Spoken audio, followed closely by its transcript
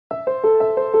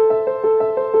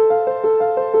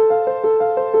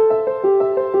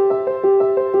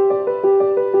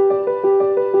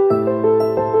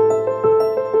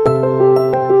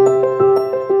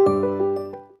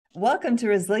Welcome to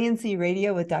Resiliency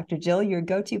Radio with Dr. Jill, your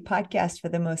go-to podcast for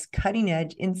the most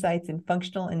cutting-edge insights in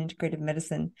functional and integrative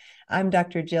medicine. I'm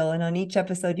Dr. Jill, and on each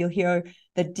episode, you'll hear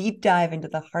the deep dive into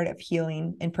the heart of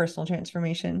healing and personal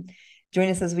transformation. Join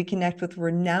us as we connect with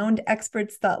renowned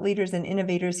experts, thought leaders, and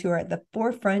innovators who are at the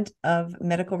forefront of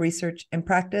medical research and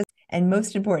practice, and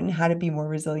most important, how to be more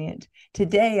resilient.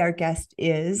 Today, our guest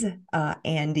is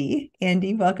Andi.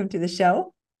 Andi, welcome to the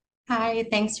show. Hi,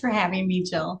 thanks for having me,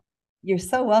 Jill. You're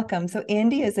so welcome. So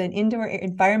Andi is an indoor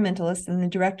environmentalist and the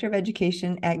director of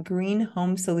education at Green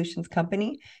Home Solutions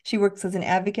Company. She works as an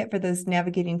advocate for those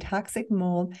navigating toxic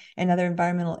mold and other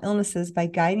environmental illnesses by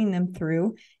guiding them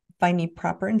through finding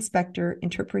proper inspector,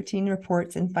 interpreting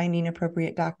reports, and finding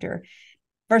appropriate doctor.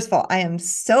 First of all, I am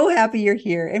so happy you're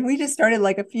here. And we just started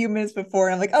like a few minutes before.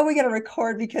 And I'm like, oh, we got to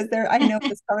record because I know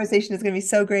this conversation is going to be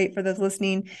so great for those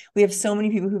listening. We have so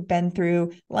many people who've been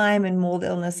through Lyme and mold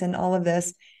illness and all of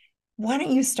this. Why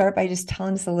don't you start by just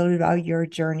telling us a little bit about your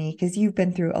journey? Because you've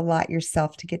been through a lot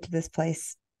yourself to get to this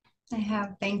place. I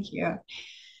have, thank you.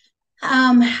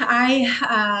 My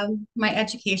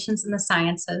education's in the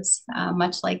sciences.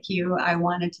 Much like you, I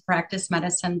wanted to practice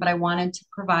medicine, but I wanted to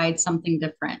provide something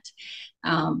different.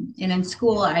 And in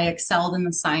school, I excelled in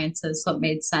the sciences, so it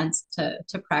made sense to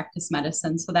practice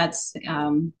medicine. So that's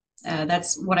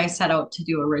what I set out to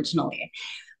do originally.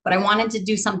 But I wanted to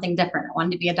do something different. I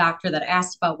wanted to be a doctor that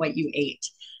asked about what you ate.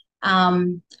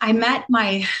 I met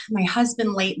my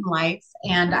husband late in life,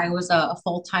 and I was a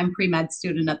full-time pre-med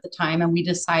student at the time, and we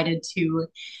decided to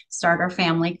start our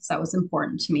family because that was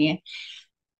important to me.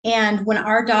 And when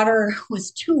our daughter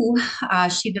was 2,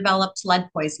 she developed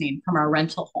lead poisoning from our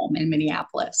rental home in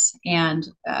Minneapolis. And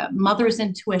mother's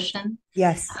intuition,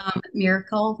 yes,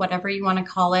 miracle, whatever you want to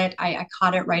call it, I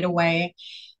caught it right away.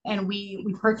 And we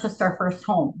purchased our first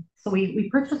home. So we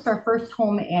purchased our first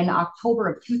home in October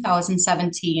of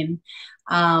 2017.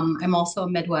 I'm also a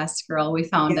Midwest girl. We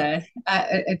found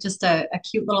just a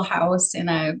cute little house in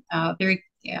a very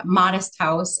modest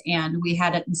house, and we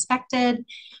had it inspected,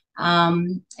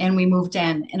 and we moved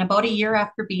in. And about a year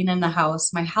after being in the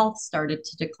house, my health started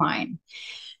to decline.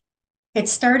 It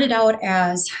started out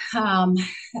as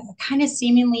kind of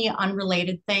seemingly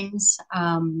unrelated things,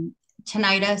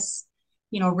 tinnitus,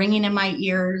 ringing in my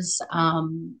ears,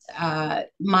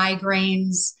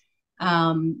 migraines,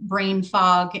 brain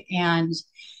fog. And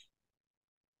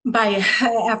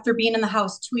after being in the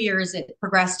house 2 years, it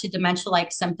progressed to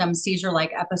dementia-like symptoms,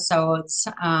 seizure-like episodes.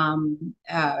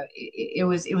 It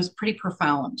was pretty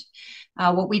profound.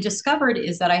 What we discovered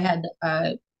is that I had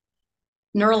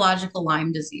neurological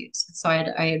Lyme disease. So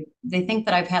they think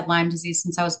that I've had Lyme disease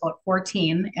since I was about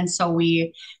 14. And so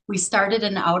we started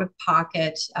an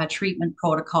out-of-pocket treatment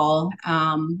protocol,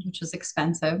 which was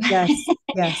expensive. Yes,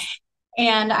 yes.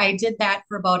 And I did that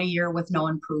for about a year with no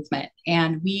improvement.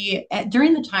 And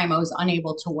during the time I was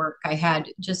unable to work, I had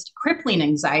just crippling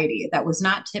anxiety that was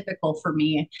not typical for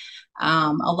me.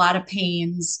 A lot of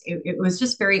pains. It was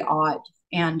just very odd.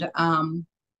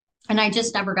 And I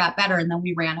just never got better. And then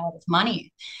we ran out of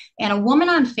money. And a woman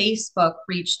on Facebook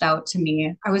reached out to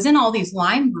me. I was in all these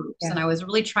Lyme groups, and I was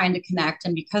really trying to connect.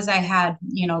 And because I had,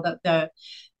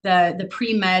 the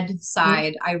pre-med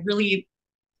side, I really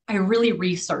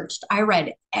researched. I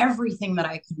read everything that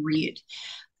I could read.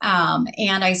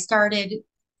 And I started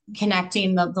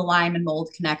connecting the Lyme and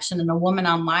mold connection. And a woman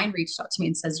online reached out to me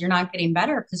and says, "You're not getting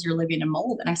better because you're living in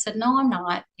mold." And I said, "No, I'm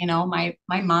not.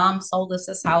 My mom sold us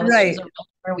this house. Right.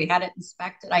 Where we had it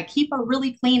inspected. I keep a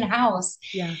really clean house."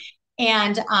 Yeah.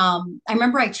 And I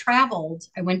remember I traveled.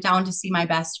 I went down to see my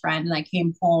best friend, and I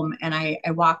came home, and I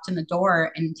walked in the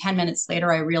door, and 10 minutes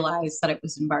later, I realized that it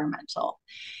was environmental.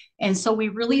 And so we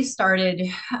really started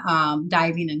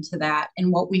diving into that.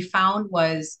 And what we found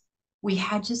was we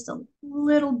had just a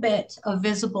little bit of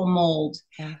visible mold,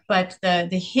 but the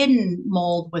hidden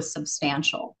mold was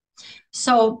substantial.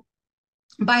 So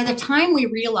by the time we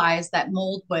realized that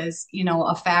mold was,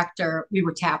 a factor, we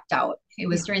were tapped out. It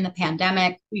was during the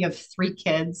pandemic. We have 3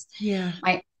 kids. Yeah.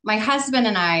 My husband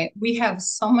and I, we have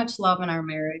so much love in our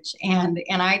marriage, and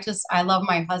I love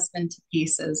my husband to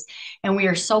pieces, and we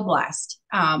are so blessed.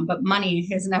 But money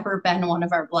has never been one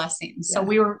of our blessings. So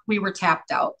we were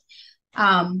tapped out.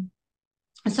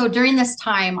 So during this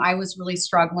time, I was really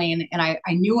struggling, and I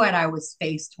knew what I was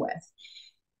faced with.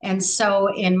 And so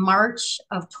in March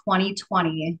of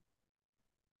 2020,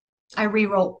 I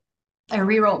rewrote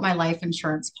my life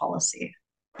insurance policy,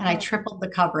 and I tripled the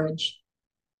coverage.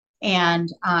 And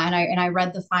I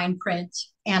read the fine print,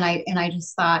 and I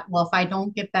just thought, well, if I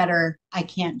don't get better, I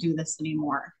can't do this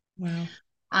anymore. Wow.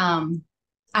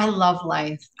 I love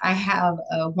life. I have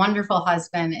a wonderful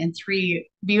husband and three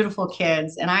beautiful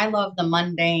kids, and I love the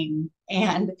mundane.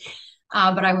 And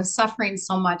but I was suffering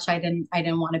so much, I didn't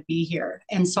want to be here.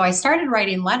 And so I started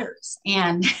writing letters,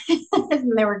 and,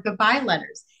 and they were goodbye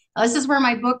letters. Now, this is where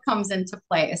my book comes into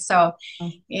play. So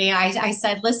Oh, yeah, I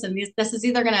said, listen, this is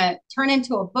either going to turn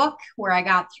into a book where I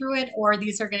got through it, or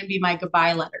these are going to be my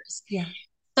goodbye letters. yeah.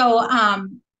 So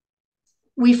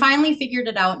we finally figured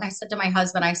it out. And I said to my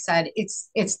husband, I said, it's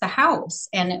the house.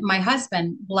 And my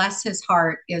husband, bless his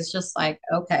heart, is just like,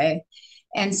 okay.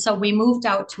 And so we moved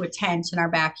out to a tent in our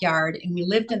backyard, and we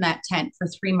lived in that tent for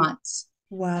 3 months.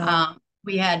 Wow.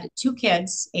 We had two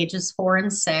kids, ages 4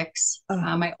 and 6.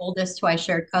 Oh, My oldest, who I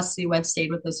shared custody with,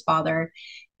 stayed with his father.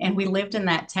 And we lived in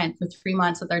that tent for 3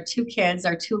 months with our two kids,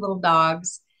 our two little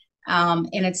dogs. And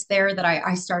it's there that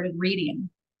I started reading.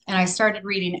 And I started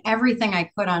reading everything I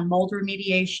could on mold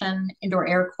remediation, indoor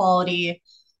air quality,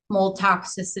 mold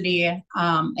toxicity.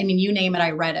 I mean, you name it,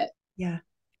 I read it. yeah.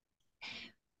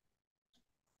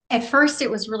 At first, it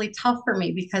was really tough for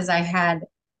me because I had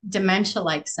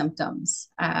dementia-like symptoms,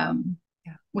 Yeah.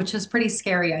 which was pretty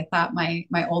scary. I thought my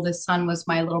oldest son was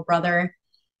my little brother.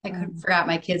 I could forgot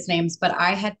my kids' names, but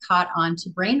I had caught on to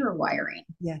brain rewiring,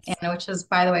 Yes. and which was,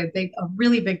 by the way, a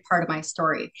really big part of my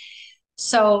story.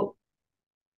 So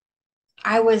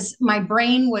my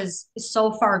brain was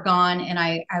so far gone,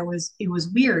 and it was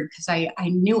weird because I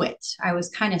knew it. I was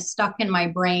kind of stuck in my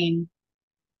brain,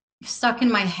 stuck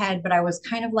in my head, but I was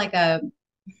kind of like a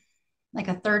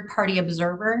third party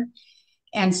observer.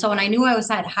 And so, and I knew I was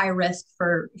at high risk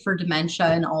for dementia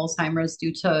and Alzheimer's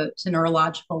due to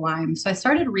neurological Lyme. So I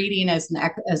started reading as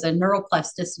a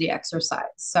neuroplasticity exercise.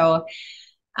 So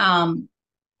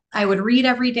I would read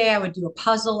every day. I would do a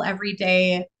puzzle every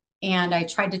day. And I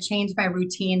tried to change my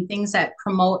routine, things that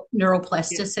promote Yeah.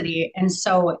 neuroplasticity. And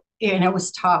so, and it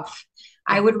was tough.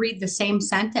 I Yeah. would read the same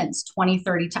sentence 20,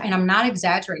 30 times. And I'm not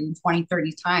exaggerating, 20,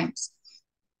 30 times.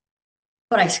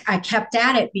 But I kept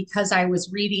at it because I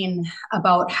was reading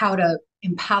about how to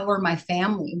empower my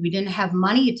family. We didn't have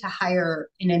money to hire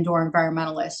an indoor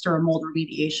environmentalist or a mold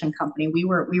remediation company. We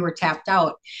were tapped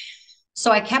out. So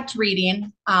I kept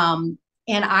reading.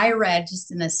 And I read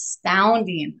just an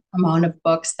astounding amount of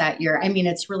books that year. I mean,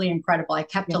 it's really incredible. I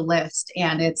kept Yeah. a list,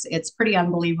 and it's pretty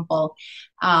unbelievable.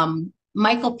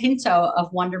 Michael Pinto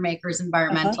of Wonder Makers Uh-huh.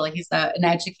 Environmental, he's an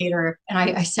educator. And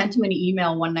I sent him an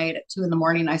email one night at 2 in the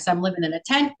morning. I said, I'm living in a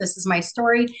tent. This is my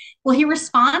story. Well, he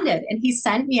responded, and he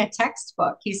sent me a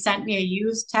textbook. He sent me a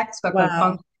used textbook of Wow.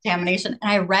 fungal contamination.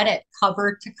 And I read it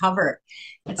cover to cover.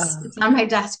 It's on my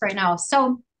desk right now.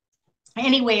 So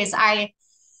anyways, I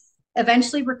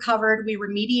eventually recovered. We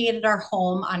remediated our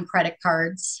home on credit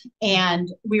cards,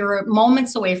 and we were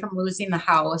moments away from losing the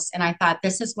house. And I thought,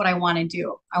 this is what I want to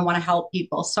do. I want to help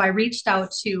people. So I reached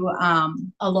out to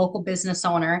a local business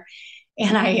owner,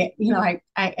 and I went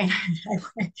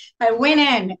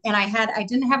in, and I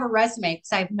didn't have a resume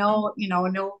because I have no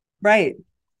Right.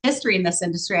 history in this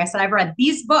industry. I said, I've read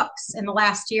these books in the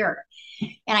last year,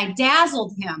 and I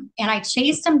dazzled him, and I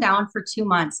chased him down for 2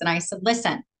 months. And I said,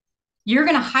 listen, you're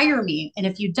going to hire me. And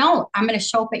if you don't, I'm going to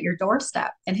show up at your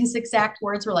doorstep. And his exact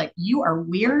words were like, you are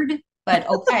weird, but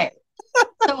okay.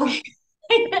 So,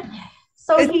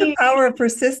 so It's the power of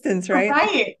persistence, right?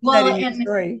 right. That Well, in your and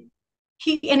story.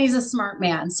 he's a smart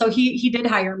man. So he did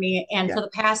hire me. And Yeah. for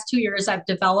the past 2 years, I've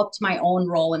developed my own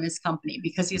role in his company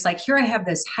because he's like, here I have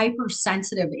this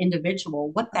hypersensitive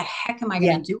individual. What the heck am I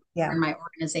going Yeah. to do Yeah. in my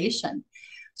organization?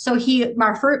 So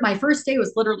my first day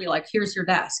was literally like, here's your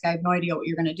desk. I have no idea what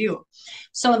you're going to do.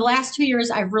 So in the last 2 years,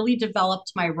 I've really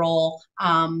developed my role.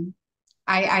 I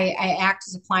act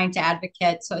as a client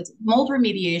advocate. So it's mold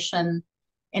remediation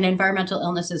and environmental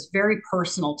illness is very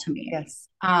personal to me. Yes.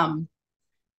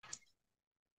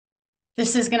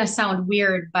 This is going to sound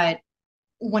weird, but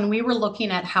when we were looking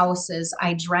at houses,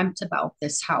 I dreamt about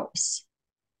this house.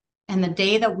 And the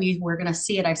day that we were going to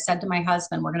see it, I said to my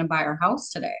husband, we're going to buy our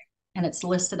house today. And it's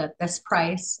listed at this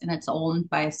price, and it's owned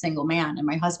by a single man. And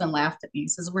my husband laughed at me. He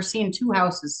says, we're seeing two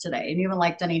houses today, and you haven't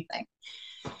liked anything.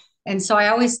 And so I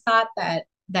always thought that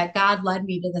God led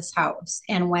me to this house.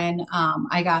 And when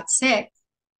I got sick,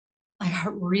 I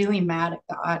got really mad at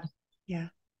God. Yeah.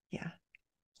 Yeah.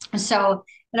 So,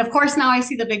 and of course, now I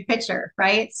see the big picture,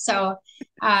 right? So,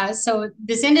 so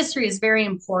this industry is very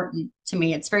important to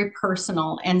me. It's very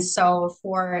personal. And so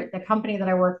for the company that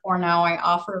I work for now, I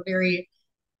offer a very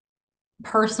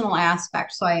personal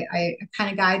aspect. So I kind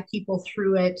of guide people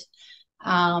through it.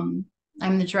 I'm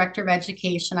the director of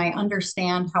education. I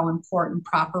understand how important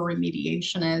proper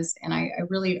remediation is. And I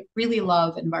really, really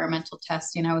love environmental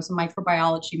testing. I was a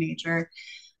microbiology major.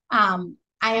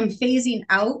 I am phasing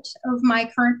out of my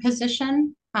current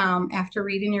position. After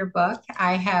reading your book,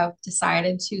 I have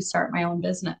decided to start my own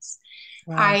business.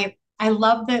 Wow. I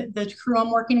love the crew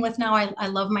I'm working with now. I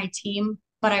love my team,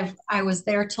 but I was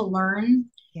there to learn,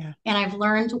 Yeah. and I've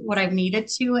learned what I've needed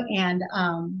to, and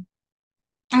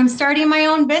I'm starting my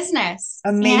own business.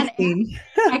 And Amazing.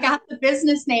 I got the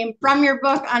business name from your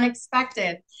book,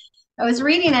 Unexpected. I was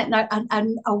reading it,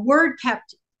 and a word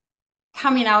kept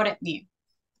coming out at me,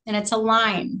 and it's a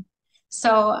line.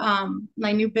 So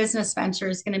my new business venture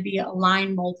is going to be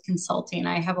Align Mold Consulting.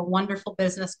 I have a wonderful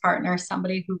business partner,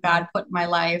 somebody who God put in my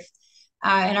life.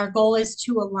 And our goal is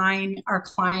to align our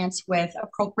clients with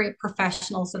appropriate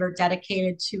professionals that are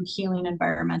dedicated to healing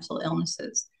environmental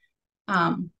illnesses.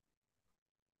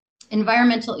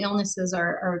 Environmental illnesses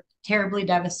are terribly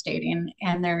devastating,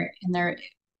 and they're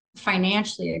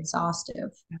financially exhaustive.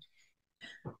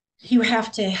 You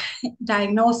have to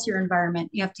diagnose your environment.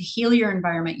 You have to heal your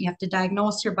environment. You have to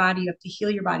diagnose your body. You have to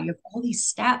heal your body. You have all these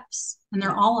steps, and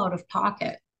they're all out of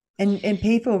pocket. And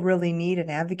people really need an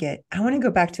advocate. I want to go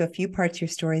back to a few parts of your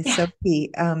story. Yeah. So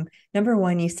key. Number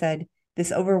one, you said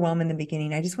this overwhelm in the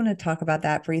beginning. I just want to talk about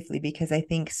that briefly, because I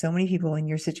think so many people in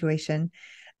your situation,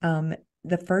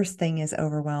 the first thing is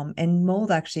overwhelm, and mold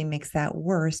actually makes that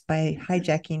worse by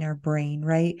hijacking our brain,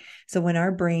 right? So when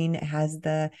our brain has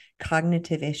the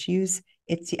cognitive issues,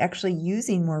 it's actually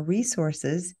using more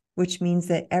resources, which means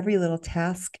that every little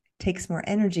task takes more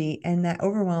energy, and that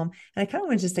overwhelm. And I kind of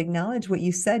want to just acknowledge what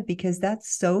you said, because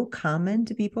that's so common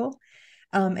to people.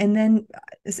 And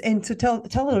so tell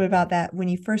a little bit about that, when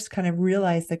you first kind of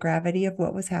realized the gravity of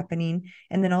what was happening,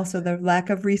 and then also the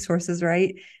lack of resources,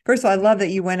 right? First of all, I love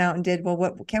that you went out and did, well,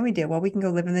 what can we do? Well, we can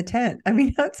go live in the tent. I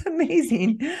mean, that's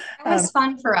amazing. It was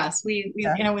fun for us.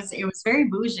 Yeah. And it was very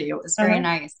bougie. It was very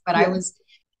nice, but yeah.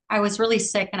 I was really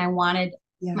sick, and I wanted,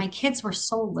 my kids were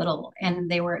so little,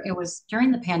 and it was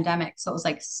during the pandemic. So it was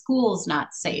like, school's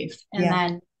not safe. And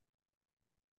then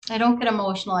I don't get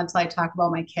emotional until I talk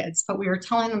about my kids, but we were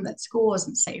telling them that school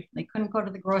wasn't safe. They couldn't go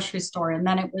to the grocery store. And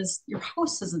then it was, your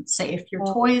house isn't safe. Your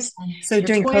toys. So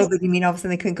during COVID, you mean all of a sudden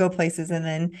they couldn't go places, and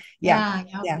then, yeah.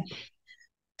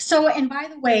 So, and by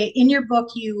the way, in your book,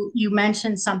 you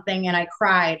mentioned something, and I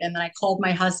cried, and then I called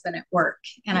my husband at work,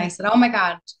 and I said, oh my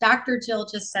God, Dr. Jill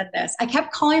just said this. I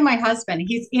kept calling my husband.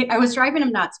 I was driving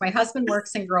him nuts. My husband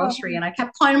works in grocery, and I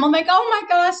kept calling him. I'm like, oh my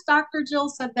gosh, Dr. Jill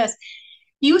said this.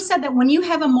 You said that when you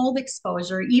have a mold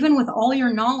exposure, even with all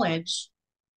your knowledge,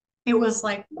 it was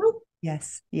like, whoop.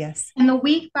 Yes. And the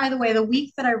week that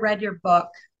I read your book,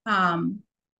 I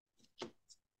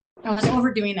was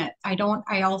overdoing it. I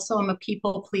also am a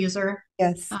people pleaser.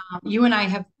 Yes. You and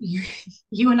I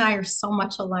are so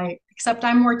much alike, except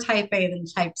I'm more type A than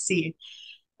type C.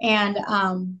 And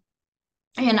I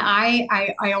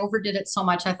overdid it so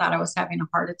much, I thought I was having a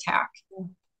heart attack.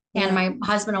 And my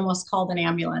husband almost called an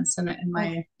ambulance, and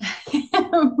my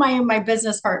my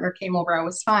business partner came over. I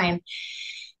was fine.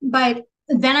 But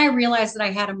then I realized that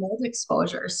I had a mold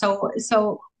exposure.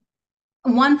 So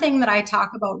one thing that I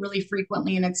talk about really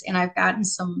frequently, and I've gotten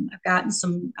some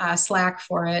slack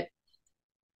for it.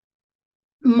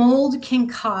 Mold can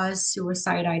cause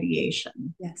suicide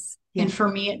ideation. Yes. And for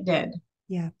me, it did.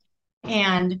 Yeah.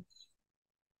 And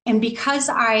because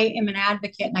I am an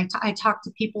advocate, and I talk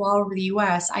to people all over the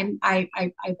U.S.,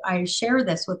 I share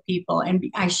this with people, and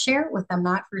I share it with them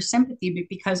not for sympathy, but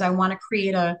because I want to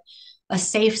create a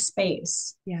safe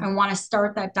space. Yeah. I want to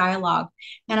start that dialogue.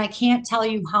 And I can't tell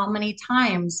you how many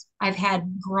times I've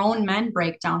had grown men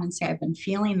break down and say, I've been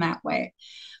feeling that way.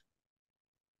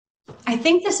 I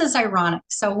think this is ironic.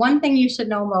 So one thing you should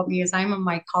know about me is I'm a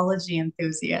mycology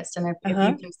enthusiast. And if you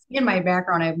can see in my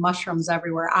background, I have mushrooms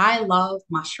everywhere. I love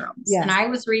mushrooms. Yes. And I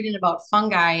was reading about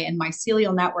fungi and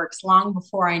mycelial networks long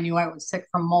before I knew I was sick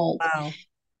from mold. Wow.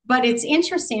 But it's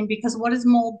interesting, because what does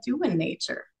mold do in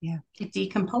nature? Yeah. It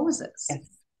decomposes. Yes.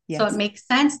 Yes. So it makes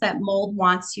sense that mold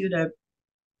wants you to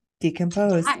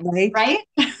decompose, right? Right.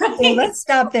 So let's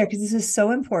stop there, because this is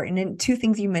so important. And two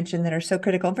things you mentioned that are so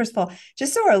critical. First of all,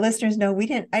 just so our listeners know,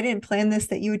 I didn't plan this,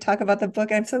 that you would talk about the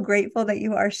book. I'm so grateful that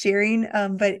you are sharing.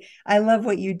 But I love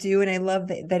what you do, and I love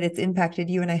that it's impacted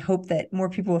you. And I hope that more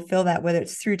people will feel that, whether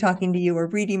it's through talking to you or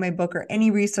reading my book or any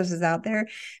resources out there.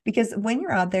 Because when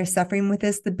you're out there suffering with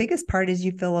this, the biggest part is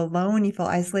you feel alone, you feel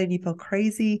isolated, you feel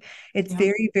crazy. It's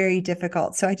very, very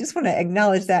difficult. So I just want to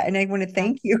acknowledge that, and I want to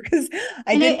thank you, because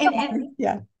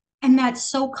And that's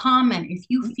so common. If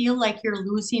you feel like you're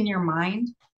losing your mind.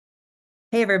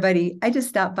 Hey, everybody. I just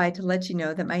stopped by to let you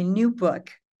know that my new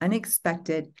book,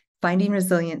 Unexpected: Finding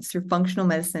Resilience Through Functional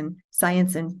Medicine,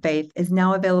 Science, and Faith, is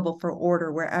now available for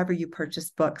order wherever you purchase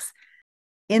books.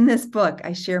 In this book,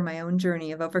 I share my own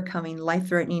journey of overcoming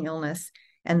life-threatening illness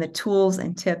and the tools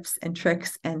and tips and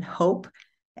tricks and hope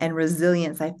and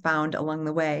resilience I found along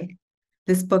the way.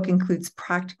 This book includes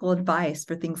practical advice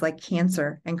for things like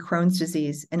cancer and Crohn's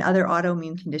disease and other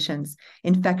autoimmune conditions,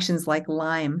 infections like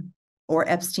Lyme or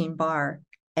Epstein-Barr,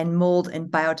 and mold and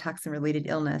biotoxin-related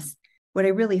illness. What I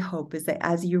really hope is that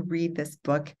as you read this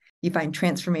book, you find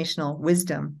transformational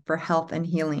wisdom for health and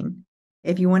healing.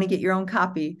 If you want to get your own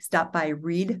copy, stop by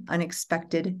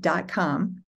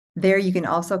readunexpected.com. There you can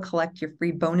also collect your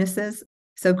free bonuses.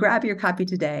 So grab your copy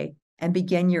today and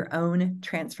begin your own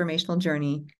transformational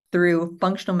journey through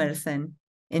functional medicine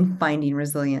in finding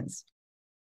resilience.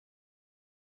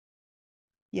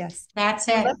 Yes. That's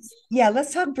it.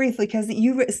 Let's talk briefly, because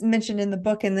you mentioned in the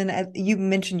book and then you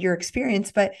mentioned your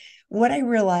experience. But what I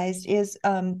realized is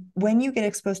when you get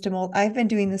exposed to mold, I've been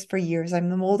doing this for years. I'm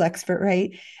the mold expert,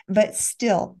 right? But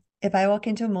still, if I walk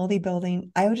into a moldy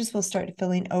building, I would just will start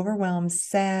feeling overwhelmed,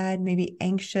 sad, maybe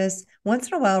anxious, once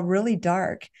in a while, really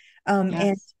dark.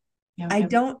 And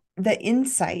the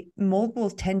insight, mold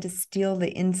will tend to steal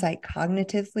the insight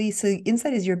cognitively. So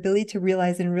insight is your ability to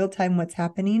realize in real time what's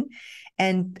happening.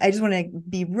 And I just want to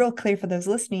be real clear for those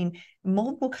listening,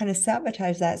 mold will kind of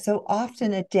sabotage that. So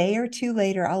often a day or two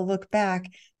later, I'll look back.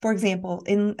 For example,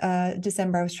 in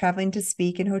December, I was traveling to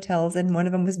speak in hotels, and one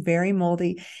of them was very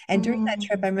moldy. And during that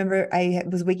trip, I remember I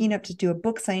was waking up to do a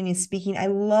book signing and speaking. I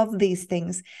love these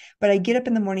things, but I get up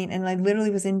in the morning and I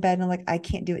literally was in bed and I'm like, I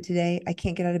can't do it today. I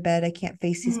can't get out of bed. I can't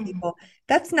face these people.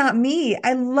 That's not me.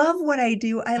 I love what I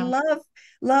do. I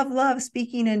love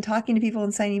speaking and talking to people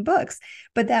and signing books.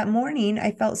 But that morning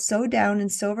I felt so down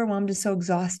and so overwhelmed and so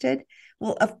exhausted.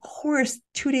 Well, of course,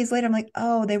 2 days later, I'm like,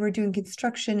 oh, they were doing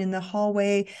construction in the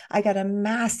hallway. I got a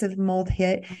massive mold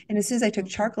hit. And as soon as I took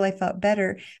charcoal, I felt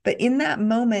better. But in that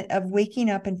moment of waking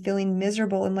up and feeling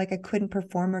miserable and like I couldn't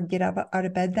perform or get out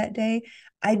of bed that day,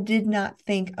 I did not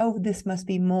think, oh, this must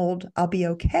be mold. I'll be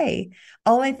okay.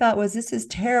 All I thought was, this is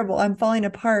terrible. I'm falling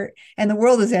apart and the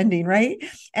world is ending, right?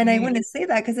 And I want to say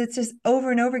that because it's just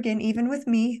over and over again, even with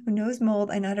me who knows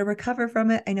mold, I know how to recover from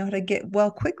it. I know how to get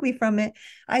well quickly from it.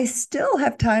 I still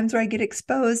have times where I get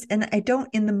exposed and I don't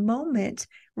in the moment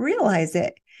realize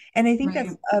it. And I think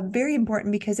that's very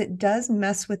important because it does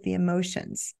mess with the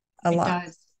emotions a lot.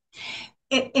 Does.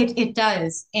 It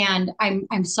does. And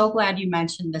I'm so glad you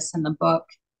mentioned this in the book.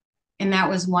 And that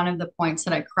was one of the points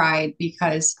that I cried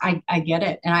because I get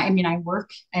it. And I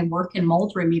work in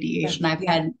mold remediation. I've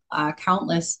had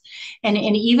countless and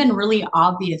even really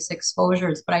obvious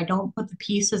exposures, but I don't put the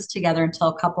pieces together until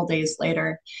a couple days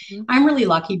later. I'm really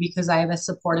lucky because I have a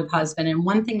supportive husband. And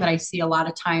one thing that I see a lot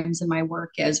of times in my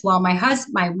work is, well,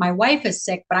 my wife is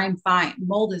sick, but I'm fine.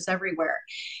 Mold is everywhere.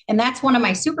 And that's one of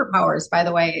my superpowers, by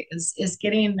the way, is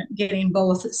getting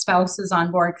both spouses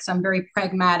on board, because I'm very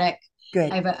pragmatic. Good.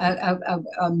 I have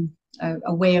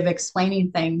a way of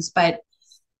explaining things, but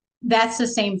that's the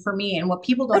same for me. And what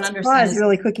people don't understand is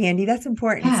really quick, Andi. That's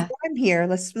important. So I'm here.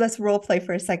 Let's role play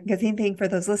for a second, because same thing for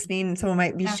those listening, and someone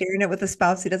might be sharing it with a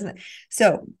spouse who doesn't.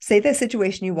 So say the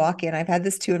situation you walk in. I've had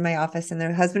this too in my office, and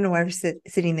their husband and wife are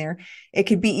sitting there. It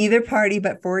could be either party,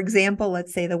 but for example,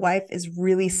 let's say the wife is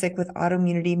really sick with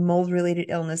autoimmunity, mold-related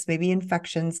illness, maybe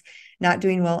infections, not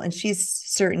doing well, and she's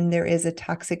certain there is a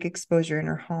toxic exposure in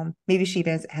her home. Maybe she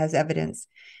has evidence.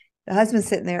 The husband's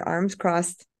sitting there, arms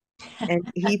crossed, and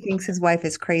he thinks his wife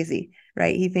is crazy,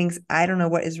 right? He thinks, I don't know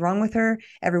what is wrong with her.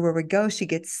 Everywhere we go, she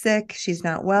gets sick. She's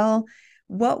not well.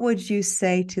 What would you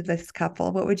say to this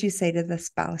couple? What would you say to the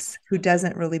spouse who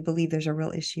doesn't really believe there's a real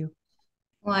issue?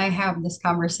 Well, I have this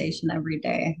conversation every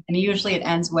day, and usually it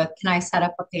ends with, can I set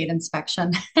up a paid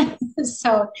inspection?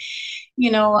 So,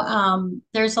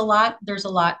 there's a lot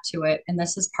to it. And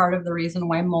this is part of the reason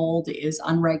why mold is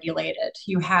unregulated.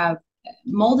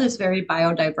 Mold is very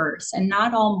biodiverse, and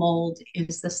not all mold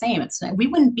is the same. We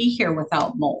wouldn't be here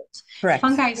without mold. Correct.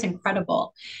 Fungi is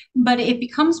incredible, but it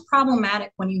becomes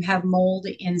problematic when you have mold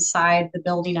inside the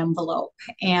building envelope.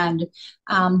 And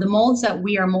the molds that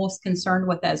we are most concerned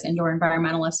with as indoor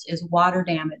environmentalists is water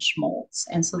damage molds.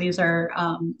 And so these are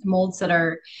molds that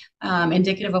are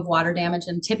indicative of water damage.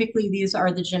 And typically these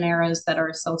are the genera that are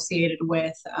associated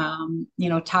with,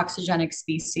 toxigenic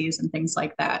species and things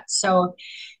like that. So,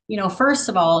 first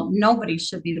of all, nobody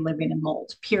should be living in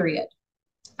mold, period.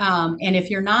 And if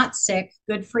you're not sick,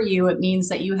 good for you. It means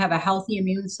that you have a healthy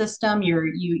immune system.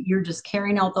 You're just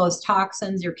carrying out those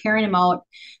toxins. You're carrying them out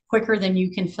quicker than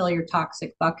you can fill your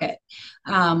toxic bucket.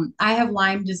 I have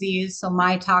Lyme disease, so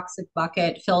my toxic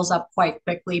bucket fills up quite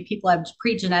quickly. People have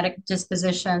pre-genetic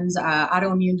dispositions,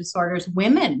 autoimmune disorders.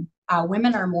 Women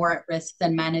women are more at risk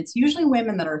than men. It's usually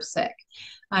women that are sick.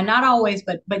 Not always,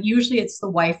 but usually it's the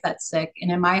wife that's sick.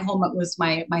 And in my home, it was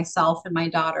myself and my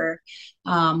daughter.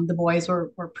 The boys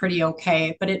were pretty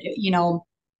okay. But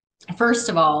first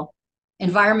of all,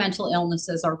 environmental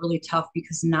illnesses are really tough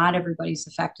because not everybody's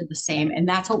affected the same. And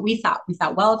that's what we thought. We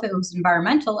thought, well, if it was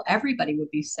environmental, everybody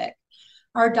would be sick.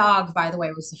 Our dog, by the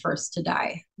way, was the first to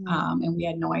die. And we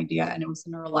had no idea. And it was a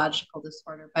neurological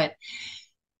disorder. But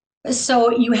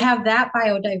so you have that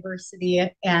biodiversity,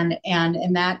 and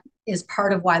that is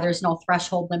part of why there's no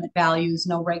threshold limit values,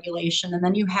 no regulation. And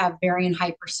then you have varying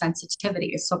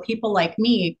hypersensitivity. So people like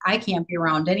me, I can't be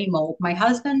around any mold. My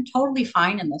husband, totally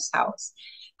fine in this house.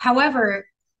 However,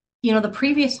 the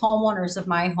previous homeowners of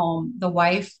my home, the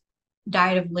wife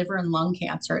died of liver and lung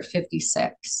cancer at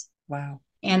 56. Wow.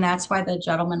 And that's why the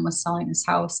gentleman was selling his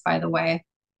house, by the way.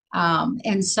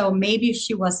 And so maybe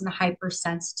she wasn't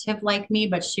hypersensitive like me,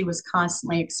 but she was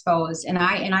constantly exposed. And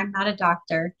I'm not a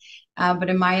doctor, but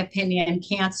in my opinion,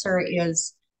 cancer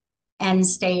is end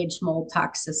stage mold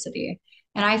toxicity.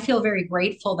 And I feel very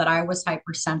grateful that I was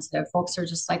hypersensitive. Folks are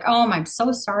just like, oh, I'm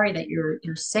so sorry that you're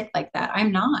sick like that.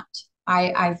 I'm not.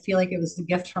 I feel like it was a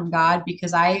gift from God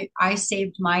because I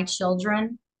saved my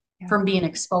children from being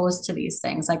exposed to these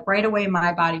things. Like right away,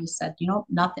 my body said,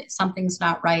 nothing, something's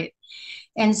not right.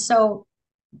 And so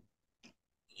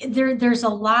there's a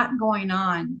lot going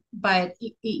on, but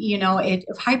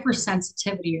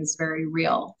hypersensitivity is very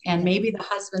real. And maybe the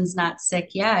husband's not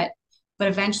sick yet, but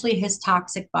eventually his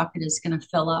toxic bucket is going to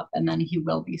fill up and then he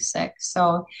will be sick.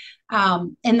 So,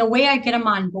 and the way I get him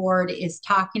on board is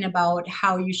talking about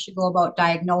how you should go about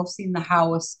diagnosing the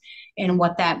house and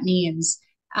what that means.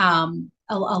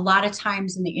 A lot of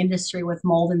times in the industry with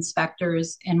mold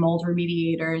inspectors and mold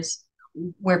remediators,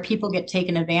 where people get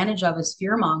taken advantage of is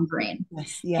fear mongering.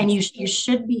 Yes. And you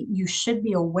should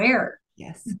be aware.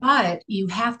 Yes. But you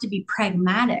have to be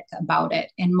pragmatic about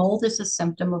it. And mold is a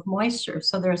symptom of moisture.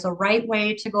 So there's a right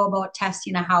way to go about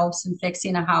testing a house and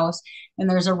fixing a house, and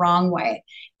there's a wrong way.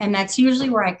 And that's usually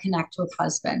where I connect with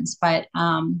husbands. But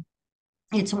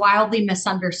it's wildly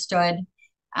misunderstood.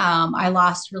 I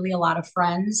lost really a lot of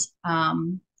friends. I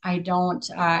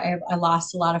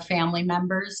lost a lot of family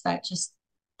members that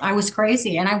I was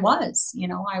crazy. And I was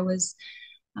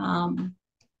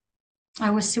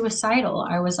suicidal.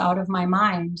 I was out of my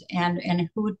mind. And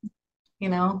who,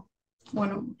 when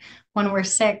we're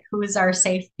sick, who is our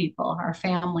safe people? Our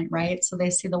family, right? So they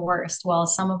see the worst. Well,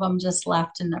 some of them just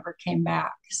left and never came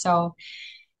back. So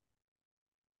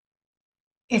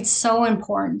it's so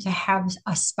important to have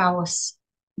a spouse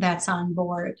that's on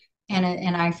board.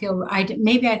 And I feel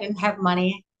maybe I didn't have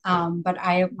money, but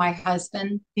my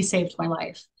husband, he saved my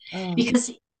life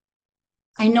because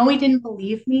I know he didn't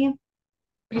believe me,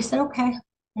 but he said, okay,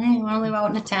 you want to live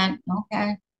out in a tent?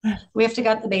 Okay. We have to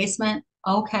gut the basement.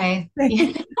 Okay.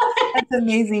 That's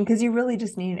amazing because you really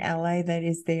just need an ally that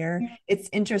is there. It's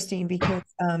interesting because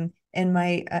and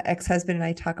my ex-husband and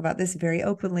I talk about this very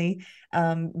openly,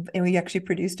 and we actually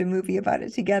produced a movie about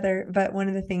it together. But one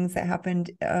of the things that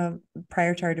happened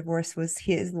prior to our divorce was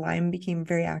his Lyme became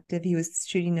very active. He was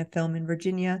shooting a film in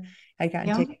Virginia. I'd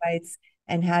gotten tick bites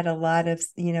and had a lot of,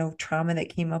 trauma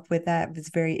that came up with that. Was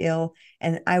very ill.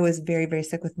 And I was very, very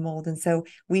sick with mold. And so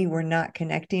we were not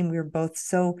connecting. We were both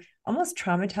so almost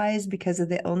traumatized because of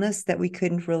the illness that we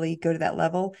couldn't really go to that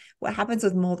level. What happens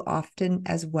with mold often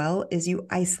as well is you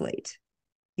isolate.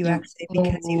 You actually,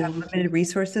 because you have limited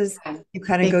resources, you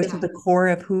kind of go to the core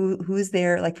of who's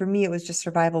there. Like for me, it was just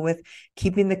survival with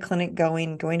keeping the clinic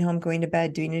going home, going to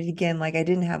bed, doing it again. Like I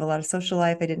didn't have a lot of social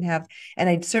life. And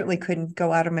I certainly couldn't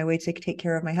go out of my way to take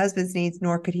care of my husband's needs,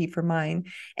 nor could he for mine.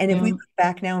 And if we look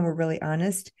back now and we're really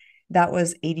honest, that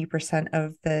was 80%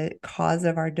 of the cause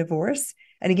of our divorce.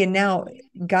 And again, now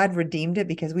God redeemed it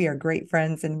because we are great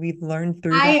friends and we've learned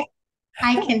through that.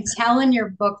 I can tell in your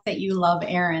book that you love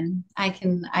Aaron. I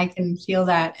can feel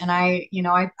that. And I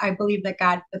believe that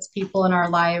God puts people in our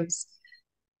lives,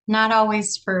 not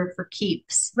always for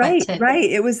keeps. Right.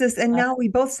 It was this, and now we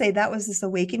both say that was this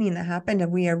awakening that happened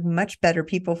and we are much better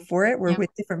people for it. We're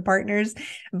with different partners.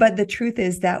 But the truth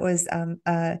is that was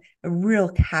a real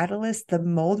catalyst. The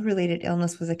mold related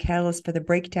illness was a catalyst for the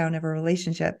breakdown of a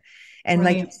relationship. And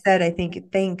like you said, I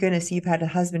think, thank goodness you've had a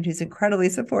husband who's incredibly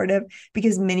supportive,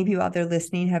 because many people out there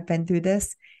listening have been through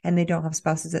this and they don't have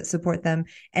spouses that support them.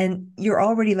 And you're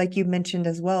already, like you mentioned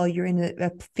as well, you're in a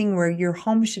thing where your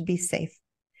home should be safe.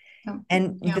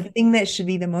 And the thing that should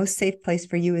be the most safe place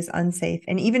for you is unsafe.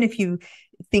 And even if you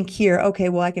think here, okay,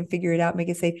 well, I can figure it out, make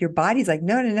it safe, your body's like,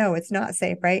 no, it's not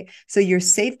safe, right? So your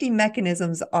safety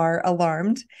mechanisms are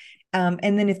alarmed.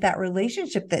 And then if that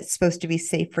relationship that's supposed to be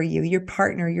safe for you, your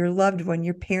partner, your loved one,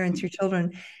 your parents, your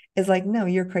children, is like, no,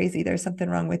 you're crazy. There's something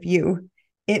wrong with you.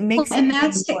 It Well, makes it and even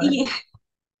that's more.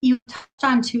 you touched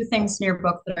on two things in your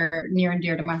book that are near and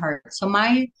dear to my heart. So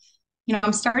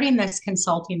I'm starting this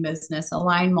consulting business,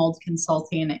 Align Mold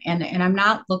Consulting, and I'm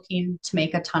not looking to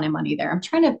make a ton of money there. I'm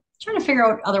trying to figure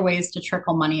out other ways to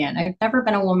trickle money in. I've never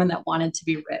been a woman that wanted to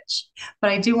be rich, but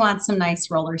I do want some nice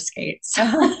roller skates.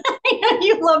 Uh-huh.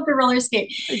 You love to roller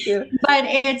skate, I do. but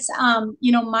it's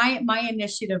my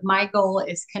initiative, my goal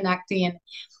is connecting,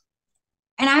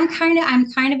 and I'm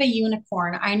kind of a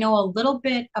unicorn. I know a little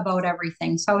bit about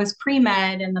everything. So I was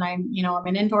pre-med, and then I'm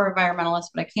an indoor environmentalist,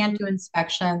 but I can't do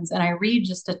inspections, and I read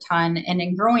just a ton. And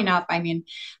in growing up, I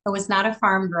was not a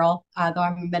farm girl, though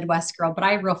I'm a Midwest girl, but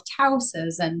I roofed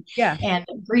houses Yeah, and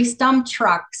greased dump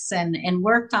trucks and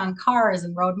worked on cars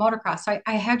and rode motocross. So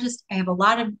I have a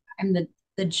lot of I'm the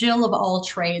Jill of all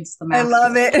trades, the I master.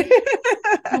 love it.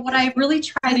 What I really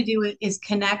try to do is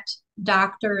connect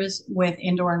doctors with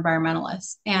indoor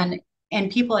environmentalists and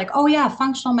people like, oh yeah,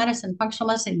 functional medicine,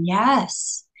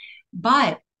 yes,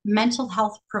 but mental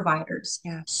health providers,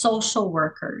 Yeah. social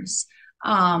workers,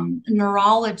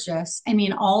 neurologists. I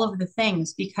mean, all of the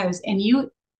things because and you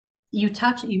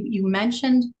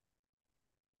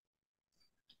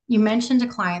mentioned a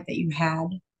client that you had,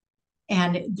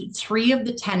 and three of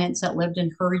the tenants that lived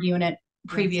in her unit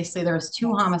Yes. previously, there was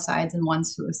two homicides and one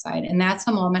suicide. And that's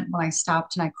a moment when I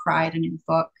stopped and I cried in your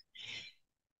book.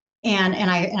 And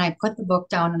I put the book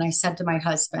down and I said to my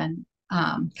husband,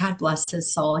 God bless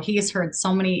his soul. He's heard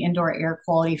so many indoor air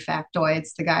quality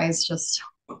factoids. The guy is just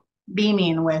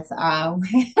beaming with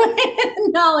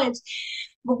knowledge.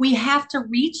 But we have to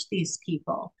reach these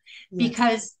people Yes.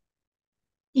 because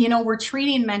we're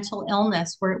treating mental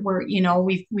illness.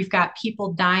 We've got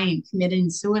people dying, committing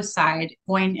suicide,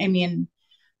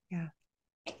 Yeah.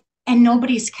 and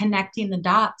nobody's connecting the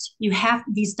dots. You have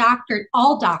these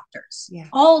Yeah.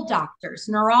 all doctors,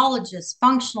 neurologists,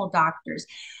 functional doctors,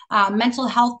 mental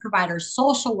health providers,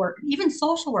 even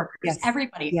social workers, Yes.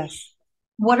 everybody. Yes.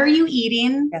 What are you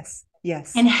eating? Yes.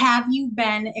 Yes. And have you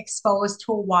been exposed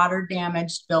to a water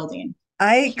damaged building?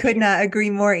 I could not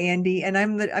agree more, Andi. And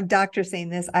I'm doctor saying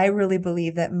this. I really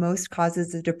believe that most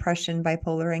causes of depression,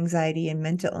 bipolar anxiety, and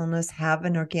mental illness have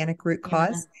an organic root Amen.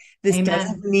 cause. This Amen.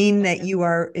 doesn't mean that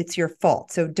it's your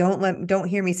fault. So don't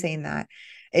hear me saying that.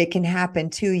 It can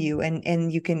happen to you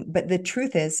and you can, but the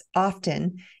truth is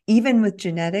often, even with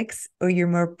genetics or you're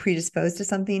more predisposed to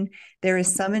something, there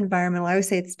is some environmental, I would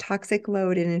say it's toxic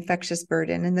load and infectious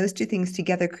burden. And those two things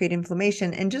together create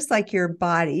inflammation. And just like your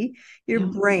body, your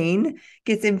brain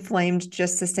gets inflamed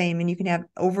just the same. And you can have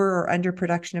over or under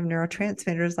production of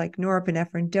neurotransmitters like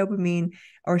norepinephrine, dopamine,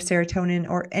 or serotonin,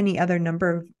 or any other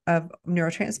number of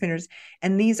neurotransmitters.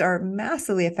 And these are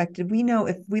massively affected. We know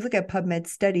if we look at PubMed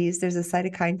studies, there's a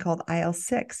cytokine called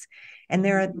IL-6. And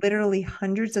there are literally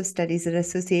hundreds of studies that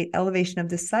associate elevation of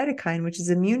this cytokine, which is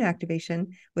immune activation,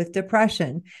 with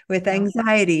depression, with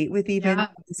anxiety, with even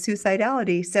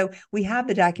suicidality. So we have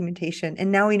the documentation.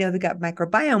 And now we know the gut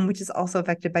microbiome, which is also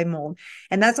affected by mold.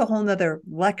 And that's a whole nother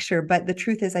lecture. But the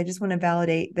truth is, I just want to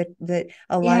validate that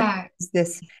a lot of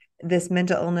this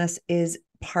mental illness is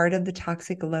part of the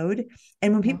toxic load.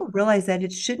 And when people realize that,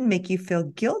 it shouldn't make you feel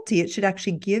guilty. It should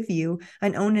actually give you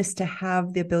an onus to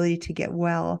have the ability to get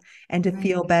well and to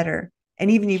feel better.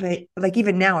 And even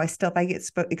now, if I get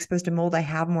exposed to mold, I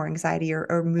have more anxiety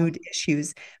or mood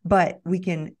issues, but we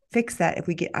can fix that if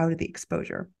we get out of the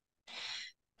exposure.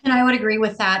 And I would agree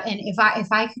with that. And if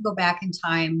I could go back in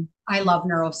time, I love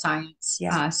neuroscience.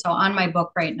 Yeah. So on my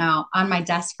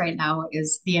desk right now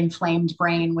is The Inflamed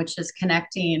Brain, which is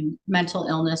connecting mental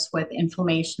illness with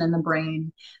inflammation in the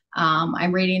brain.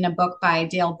 I'm reading a book by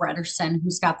Dale Bredesen,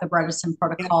 who's got the Bredesen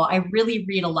Protocol. I really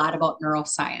read a lot about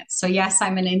neuroscience. So yes,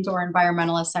 I'm an indoor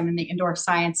environmentalist. I'm in the indoor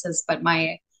sciences, but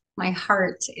my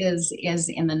heart is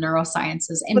in the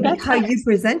neurosciences. And that's how you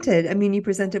presented. I mean, you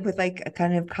presented with like a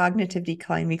kind of cognitive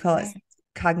decline. We call it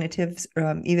cognitive,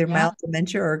 either mild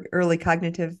dementia or early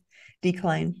cognitive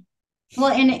decline.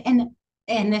 Well,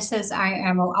 and this is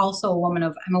I'm also a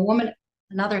woman.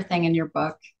 Another thing in your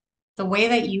book, the way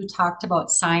that you talked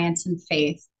about science and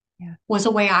faith was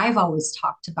a way I've always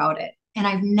talked about it. And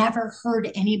I've never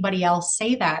heard anybody else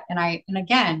say that. And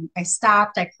again, I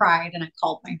stopped, I cried, and I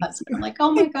called my husband. I'm like,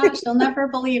 oh my gosh, they'll never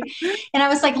believe. And I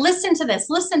was like, listen to this.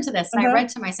 And I read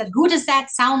to him, I said, who does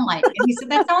that sound like? And he said,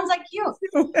 that sounds like you.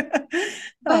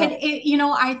 But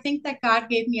I think that God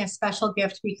gave me a special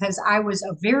gift because I was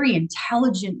a very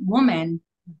intelligent woman,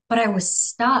 but I was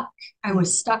stuck. I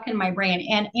was stuck in my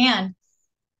brain. And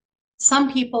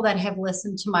some people that have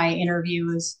listened to my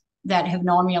interviews that have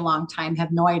known me a long time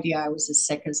have no idea I was as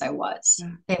sick as I was.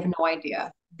 Yeah. They have no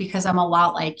idea because I'm a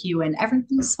lot like you and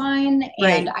everything's fine.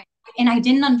 Right. And I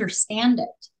didn't understand it.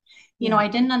 Yeah. I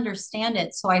didn't understand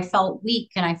it. So I felt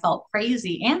weak and I felt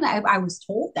crazy. And I was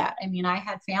told that. I mean, I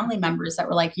had family members that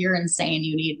were like, you're insane.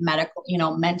 You need medical,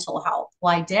 mental health.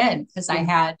 Well, I did because I Yeah.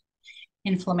 had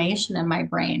inflammation in my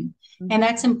brain. And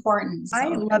that's important. I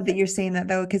So love that you're saying that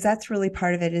though, because that's really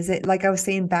part of it. Is it like I was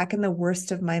saying back in the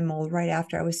worst of my mold, right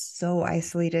after I was so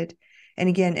isolated. And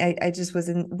again, I just was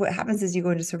in what happens is you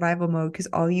go into survival mode because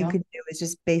all you yeah, could do is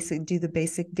just do the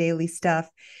basic daily stuff.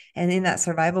 And in that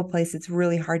survival place, it's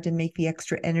really hard to make the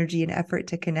extra energy and effort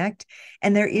to connect.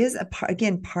 And there is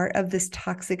part of this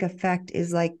toxic effect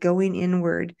is like going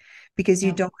inward because you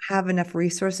yeah, don't have enough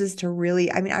resources to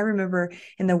really, I mean, I remember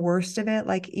in the worst of it,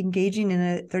 like engaging in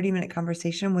a 30-minute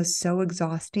conversation was so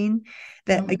exhausting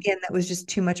that yeah. again, that was just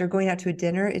too much. Or going out to a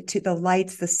dinner, the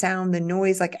lights, the sound, the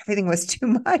noise, like everything was too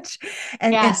much.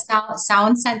 And Yeah, sound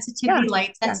yeah, sensitivity,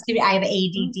 light yeah. sensitivity. I have Mhm.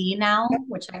 ADD now,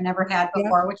 which I never had Yeah.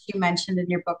 before, which you mentioned in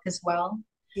your book as well.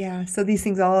 Yeah. So these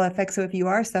things all affect. So if you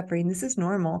are suffering, this is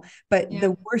normal. But Yeah,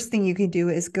 the worst thing you can do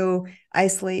is go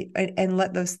isolate and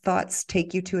let those thoughts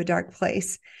take you to a dark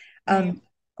place. right.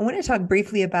 I want to talk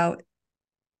briefly about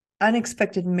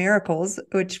unexpected miracles,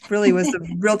 which really was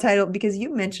the real title, because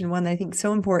you mentioned one that I think is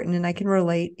so important, and I can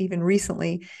relate even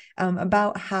recently,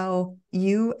 about how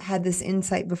you had this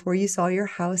insight before you saw your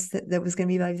house that was going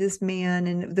to be like this man,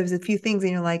 and there's a few things,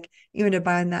 and you're like, you end up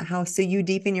buying that house. So you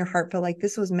deep in your heart felt like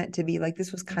this was meant to be, like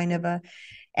this was kind of a,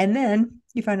 and then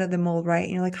you find out the mold, right?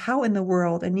 And you're like, how in the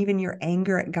world? And even your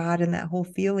anger at God and that whole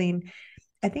feeling.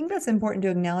 I think that's important to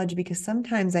acknowledge because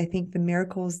sometimes I think the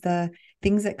miracles, the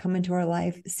things that come into our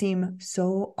life seem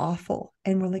so awful.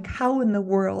 And we're like, how in the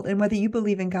world? And whether you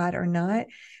believe in God or not,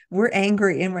 we're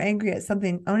angry and we're angry at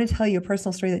something. I want to tell you a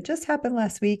personal story that just happened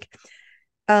last week.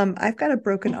 I've got a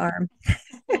broken arm.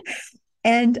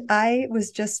 And I was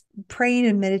just praying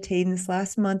and meditating this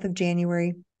last month of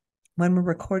January when we're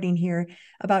recording here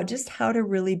about just how to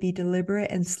really be deliberate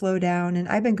and slow down. And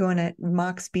I've been going at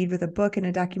mock speed with a book and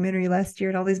a documentary last year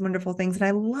and all these wonderful things. And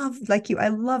I love, like you, I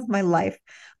love my life.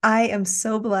 I am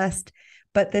so blessed.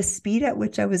 But the speed at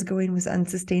which I was going was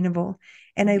unsustainable.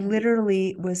 And I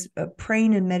literally was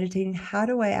praying and meditating. How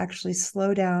do I actually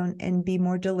slow down and be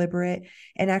more deliberate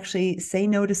and actually say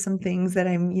no to some things that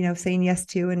I'm, saying yes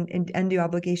to and undo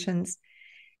obligations?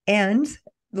 And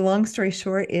the long story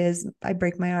short is I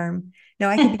break my arm. Now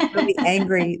I could be really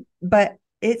angry, but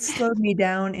it slowed me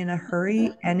down in a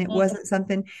hurry and it wasn't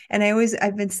something. And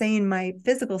I've been saying my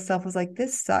physical self was like,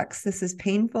 this sucks. This is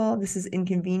painful. This is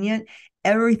inconvenient.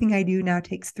 Everything I do now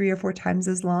takes 3 or 4 times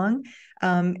as long.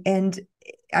 And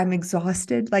I'm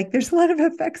exhausted. Like there's a lot of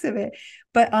effects of it.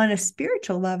 But on a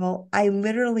spiritual level, I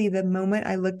literally, the moment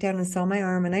I looked down and saw my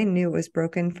arm, and I knew it was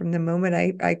broken from the moment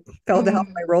I fell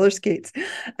down my roller skates.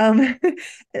 Um,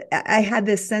 I had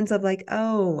this sense of like,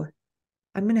 oh,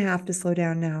 I'm going to have to slow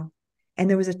down now. And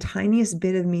there was a tiniest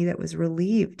bit of me that was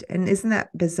relieved. And isn't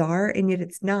that bizarre? And yet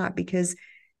it's not, because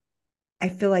I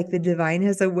feel like the divine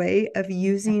has a way of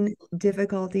using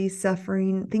difficulty,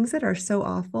 suffering, things that are so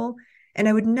awful. And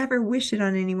I would never wish it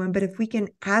on anyone. But if we can,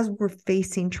 as we're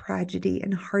facing tragedy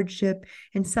and hardship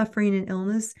and suffering and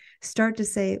illness, start to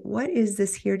say, what is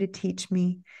this here to teach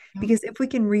me? Because if we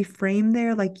can reframe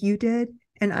there like you did,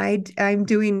 and I'm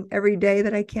doing every day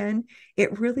that I can,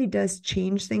 it really does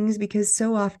change things. Because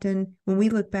so often when we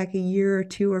look back a year or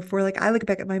 2 or 4, like I look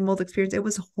back at my mold experience, it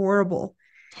was horrible,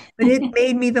 but it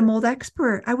made me the mold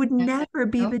expert. I would never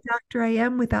be the doctor I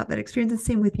am without that experience. And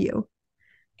same with you.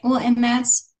 Well, and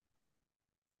that's,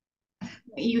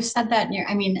 you said that near,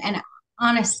 I mean, and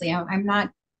honestly, I'm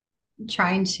not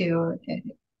trying to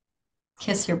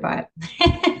kiss your butt.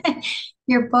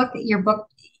 Your book,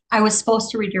 I was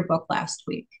supposed to read your book last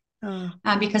week. Oh,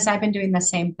 Because I've been doing the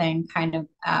same thing, kind of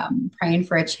praying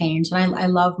for a change. And I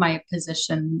love my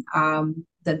position,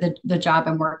 the job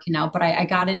I'm working now, but I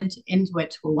got into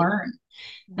it to learn.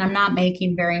 And I'm not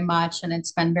making very much, and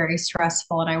it's been very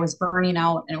stressful. And I was burning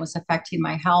out, and it was affecting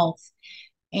my health.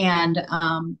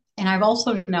 And I've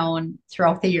also known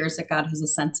throughout the years that God has a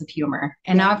sense of humor.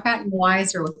 And yeah. now I've gotten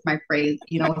wiser with my praise,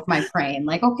 with my praying.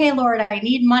 Like, okay, Lord, I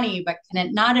need money, but can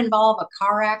it not involve a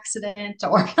car accident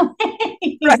or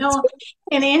Right.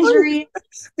 an injury?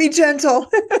 Be gentle.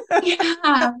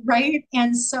 Yeah, right.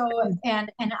 And so,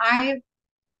 and I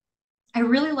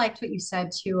really liked what you said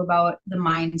too about the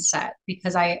mindset,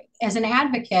 because as an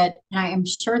advocate, and I am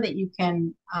sure that you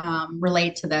can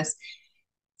relate to this,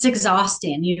 it's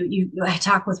exhausting. I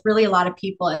talk with really a lot of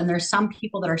people, and there's some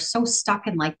people that are so stuck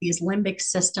in like these limbic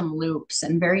system loops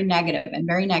and very negative and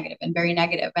very negative and very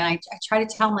negative. And I try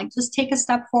to tell them, like, just take a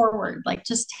step forward, like,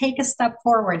 just take a step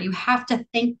forward. You have to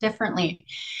think differently.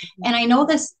 And I know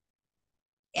this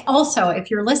also,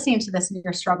 if you're listening to this and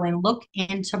you're struggling, look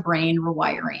into brain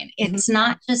rewiring. It's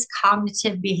not just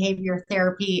cognitive behavior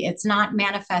therapy. It's not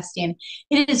manifesting.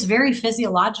 It is very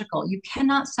physiological. You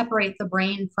cannot separate the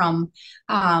brain from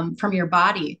your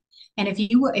body. And if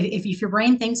your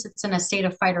brain thinks it's in a state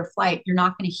of fight or flight, you're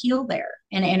not going to heal there.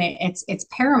 It's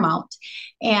paramount.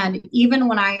 And even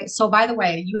so by the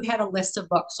way, you had a list of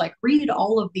books, like read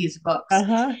all of these books.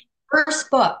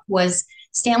 First book was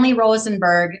Stanley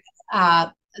Rosenberg,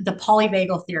 The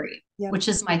Polyvagal Theory, which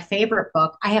is my favorite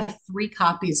book. I have 3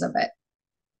 copies of it.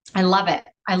 I love it.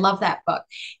 I love that book.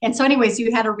 And so anyways,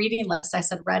 you had a reading list. I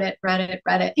said, read it. And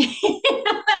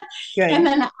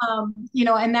then, and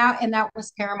that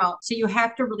was paramount. So you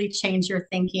have to really change your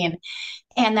thinking.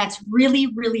 And that's really,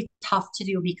 really tough to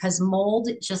do, because mold,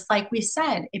 just like we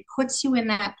said, it puts you in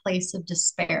that place of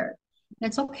despair. And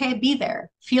it's okay. Be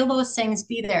there, feel those things,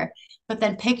 be there, but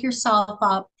then pick yourself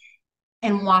up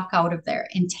and walk out of there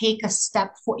and take a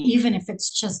step even if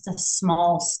it's just a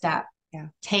small step.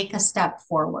 Take a step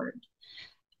forward.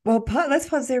 Well, let's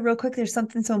pause there real quick. There's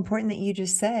something so important that you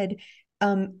just said.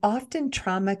 Often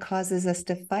trauma causes us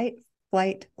to fight,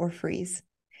 flight, or freeze.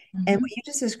 And what you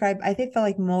just described, I think, felt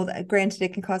like mold. Granted,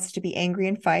 it can cause us to be angry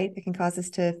and fight. It can cause us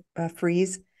to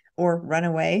freeze or run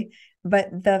away.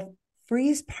 But the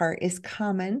freeze part is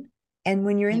common. And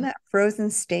when you're in that frozen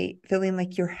state, feeling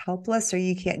like you're helpless or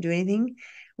you can't do anything,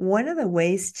 one of the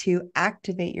ways to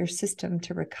activate your system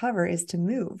to recover is to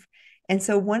move. And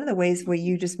so one of the ways, what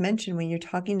you just mentioned, when you're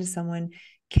talking to someone,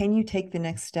 can you take the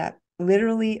next step?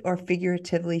 Literally or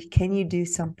figuratively, can you do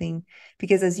something?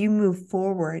 Because as you move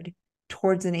forward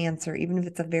towards an answer, even if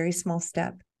it's a very small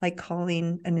step, like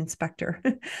calling an inspector,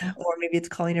 or maybe it's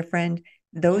calling a friend,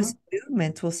 those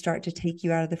movements will start to take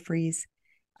you out of the freeze.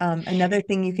 Another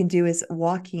thing you can do is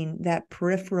walking. That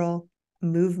peripheral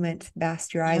movement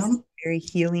past your eyes is a very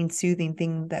healing, soothing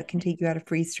thing that can take you out of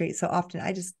freeze state. So often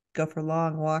I just go for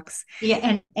long walks.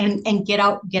 And get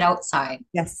outside.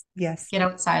 Yes. Get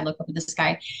outside, look up at the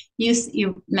sky.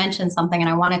 You mentioned something, and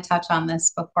I want to touch on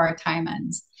this before our time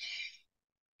ends.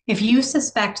 If you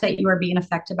suspect that you are being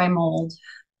affected by mold,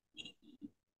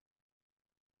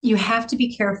 you have to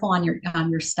be careful on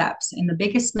your steps. And the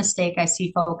biggest mistake I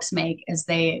see folks make is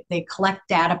they collect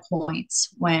data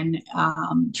points when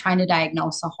trying to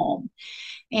diagnose a home.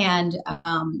 And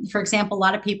for example, a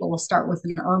lot of people will start with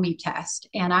an ERMI test.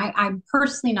 And I'm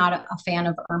personally not a fan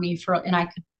of ERMI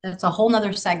that's a whole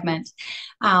nother segment.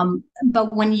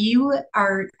 But when you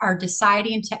are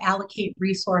deciding to allocate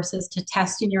resources to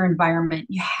test in your environment,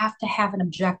 you have to have an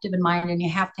objective in mind, and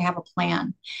you have to have a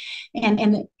plan.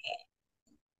 And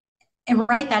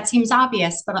right, that seems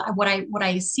obvious, but what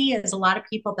I see is a lot of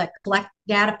people that collect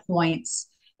data points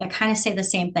that kind of say the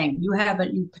same thing. You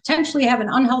potentially have an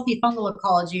unhealthy fungal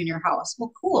ecology in your house.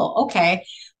 Well, cool, okay,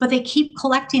 but they keep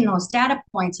collecting those data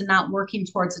points and not working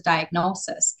towards a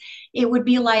diagnosis. It would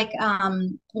be like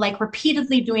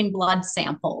repeatedly doing blood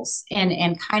samples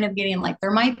and kind of getting like, there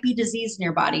might be disease in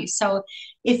your body. So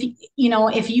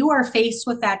if you are faced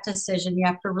with that decision, you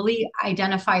have to really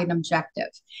identify an objective.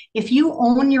 If you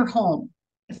own your home,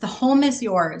 if the home is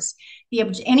yours,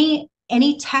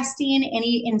 any testing,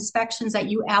 any inspections that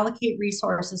you allocate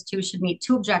resources to should meet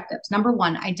 2 objectives. Number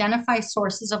 1, identify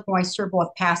sources of moisture,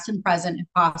 both past and present if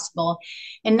possible.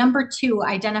 And number 2,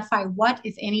 identify what,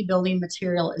 if any, building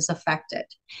material is affected.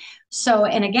 So,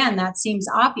 and again, that seems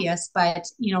obvious, but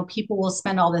people will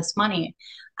spend all this money.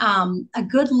 A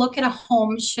good look at a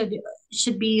home should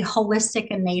be holistic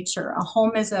in nature. A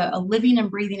home is a living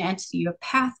and breathing entity. You have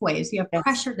pathways, you have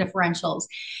pressure differentials,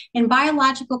 and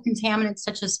biological contaminants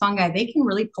such as fungi, they can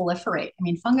really proliferate. I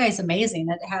mean, fungi is amazing.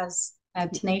 It has a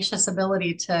tenacious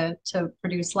ability to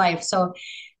produce life. So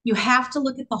you have to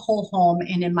look at the whole home.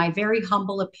 And in my very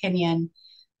humble opinion,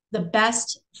 the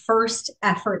best first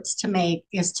efforts to make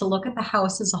is to look at the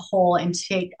house as a whole and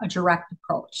take a direct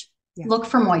approach. Look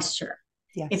for moisture.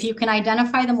 Yes. If you can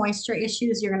identify the moisture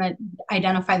issues, you're going to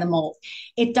identify the mold.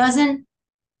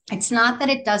 It's not that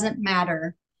it doesn't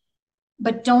matter,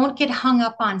 but don't get hung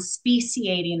up on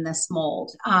speciating this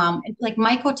mold. Like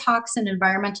mycotoxin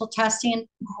environmental testing,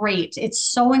 great.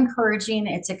 It's so encouraging.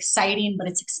 It's exciting, but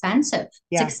it's expensive.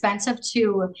 It's expensive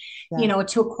to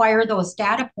acquire those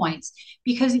data points,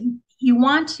 because you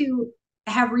want to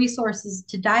have resources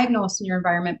to diagnose in your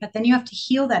environment, but then you have to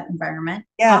heal that environment.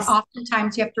 Yes.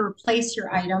 Oftentimes you have to replace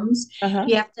your items. Uh-huh.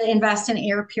 You have to invest in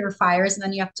air purifiers, and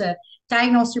then you have to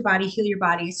diagnose your body, heal your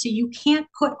body. So you can't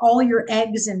put all your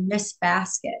eggs in this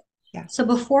basket. Yeah. So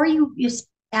before you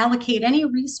allocate any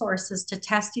resources to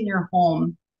testing your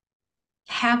home,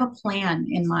 have a plan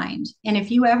in mind. And if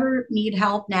you ever need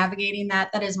help navigating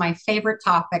that, that is my favorite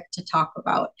topic to talk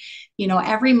about.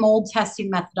 Every mold testing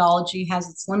methodology has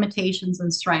its limitations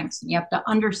and strengths, and you have to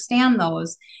understand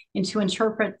those and to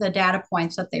interpret the data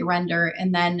points that they render.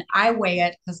 And then I weigh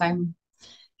it because I'm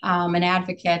an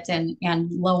advocate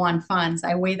and low on funds.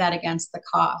 I weigh that against the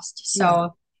cost.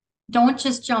 So don't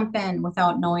just jump in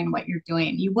without knowing what you're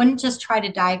doing. You wouldn't just try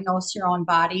to diagnose your own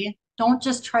body. Don't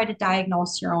just try to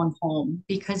diagnose your own home,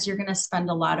 because you're going to spend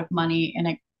a lot of money and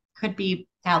it could be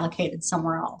allocated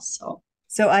somewhere else.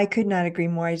 So I could not agree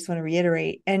more. I just want to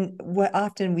reiterate. And what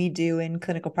often we do in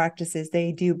clinical practices,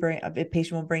 they do bring, a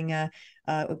patient will bring a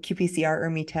qPCR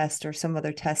ERMI test or some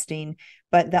other testing.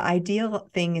 But the ideal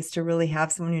thing is to really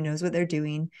have someone who knows what they're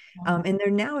doing. And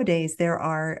nowadays there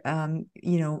are,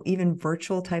 even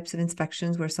virtual types of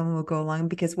inspections where someone will go along,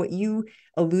 because what you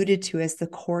alluded to as the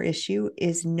core issue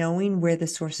is knowing where the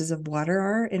sources of water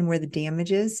are and where the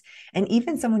damage is. And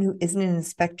even someone who isn't an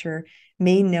inspector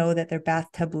may know that their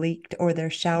bathtub leaked or their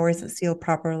shower isn't sealed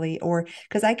properly, or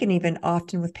because I can even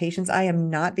often with patients, I am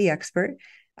not the expert,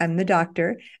 I'm the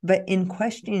doctor, but in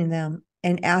questioning them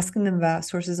and asking them about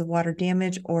sources of water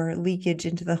damage or leakage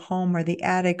into the home or the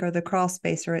attic or the crawl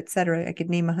space or et cetera, I could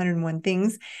name 101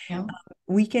 things. Yeah.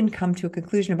 We can come to a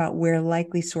conclusion about where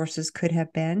likely sources could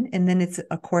have been. And then it's,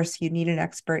 of course, you need an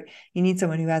expert. You need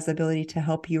someone who has the ability to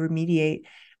help you remediate.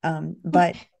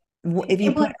 But if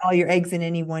you put all your eggs in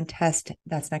any one test,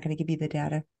 that's not going to give you the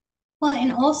data. Well,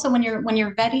 and also when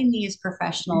you're vetting these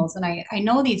professionals, and I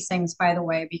know these things, by the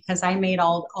way, because I made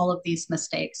all of these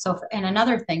mistakes. So, and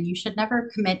another thing, you should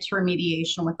never commit to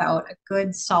remediation without a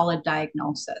good, solid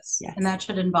diagnosis. Yes. And that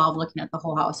should involve looking at the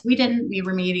whole house. We didn't, we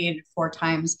remediated 4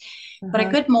 times, but a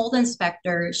good mold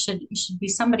inspector should be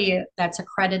somebody that's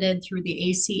accredited through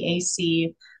the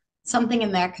ACAC, something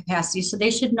in that capacity. So they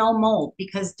should know mold,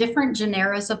 because different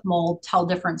genera of mold tell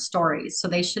different stories. So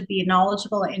they should be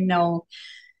knowledgeable and know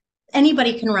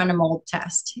anybody can run a mold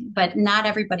test, but not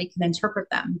everybody can interpret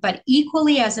them. But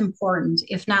equally as important,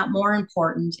 if not more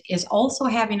important, is also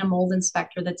having a mold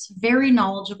inspector that's very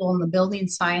knowledgeable in the building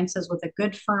sciences with a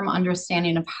good, firm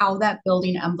understanding of how that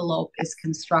building envelope is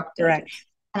constructed. Correct.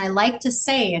 And I like to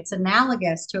say it's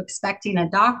analogous to expecting a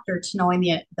doctor to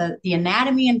knowing the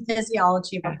anatomy and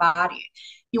physiology of a body.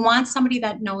 You want somebody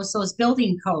that knows those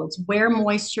building codes, where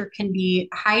moisture can be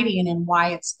hiding and why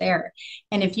it's there.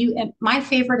 And my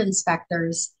favorite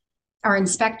inspectors are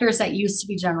inspectors that used to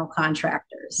be general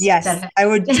contractors. Yes, I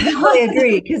would totally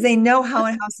agree, because they know how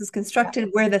a house is constructed,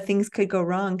 where the things could go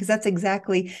wrong. Because that's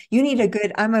exactly,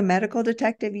 I'm a medical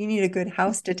detective. You need a good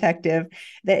house detective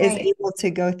that is able to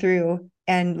go through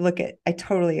and look at. I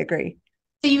totally agree.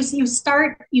 So you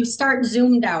start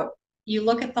zoomed out. You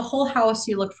look at the whole house,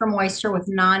 you look for moisture with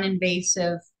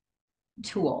non-invasive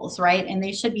tools, right? And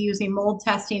they should be using mold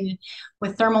testing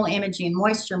with thermal imaging,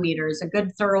 moisture meters, a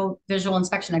good thorough visual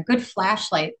inspection, a good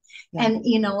flashlight. And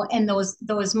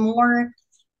those more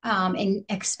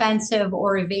expensive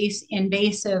or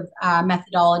invasive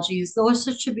methodologies, those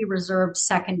should be reserved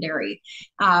secondary.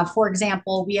 For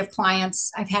example,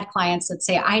 I've had clients that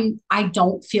say, I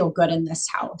don't feel good in this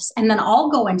house. And then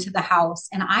I'll go into the house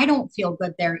and I don't feel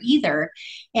good there either.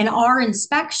 And our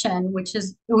inspection, which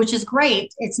is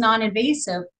great, it's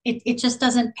non-invasive, it just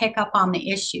doesn't pick up on the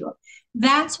issue.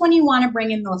 That's when you want to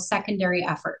bring in those secondary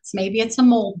efforts. Maybe it's a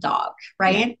mold dog,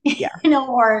 right? Yeah.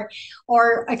 Or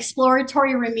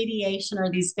exploratory remediation, or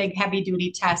these big heavy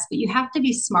duty tests, but you have to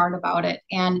be smart about it.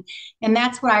 And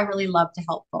that's what I really love to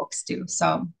help folks do.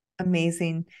 So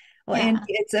amazing. Well, and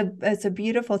it's a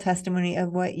beautiful testimony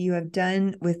of what you have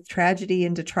done with tragedy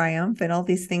into triumph and all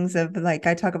these things of, like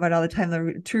I talk about all the time,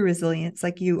 the true resilience.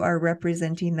 Like, you are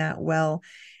representing that well.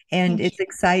 And it's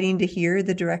exciting to hear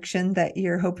the direction that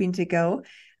you're hoping to go.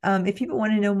 If people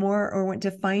want to know more or want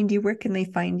to find you, where can they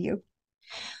find you?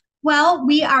 Well,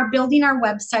 we are building our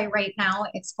website right now.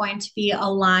 It's going to be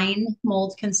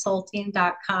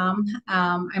alignmoldconsulting.com.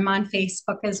 I'm on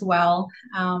Facebook as well.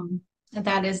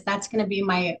 That's going to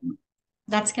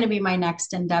be my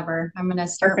next endeavor. I'm going to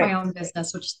start my own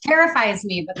business, which terrifies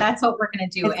me, but that's what we're going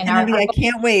to do. I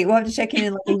can't wait. We'll have to check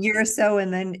in like a year or so.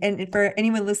 And for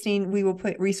anyone listening, we will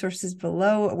put resources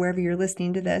below wherever you're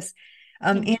listening to this.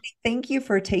 Andi, thank you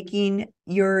for taking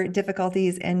your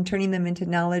difficulties and turning them into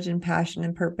knowledge and passion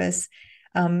and purpose.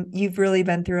 You've really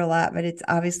been through a lot, but it's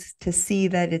obvious to see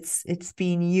that it's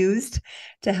being used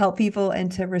to help people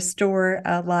and to restore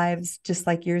lives just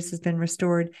like yours has been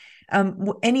restored.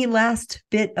 Any last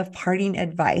bit of parting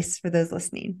advice for those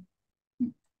listening?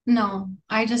 No,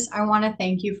 I want to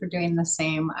thank you for doing the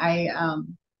same. I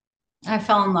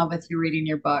fell in love with you reading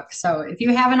your book. So if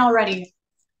you haven't already,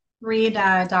 read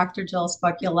Dr. Jill's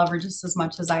book. You'll love her just as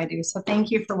much as I do. So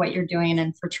thank you for what you're doing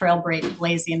and for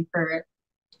trailblazing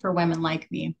for women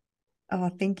like me. Oh,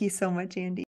 thank you so much,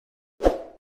 Andi.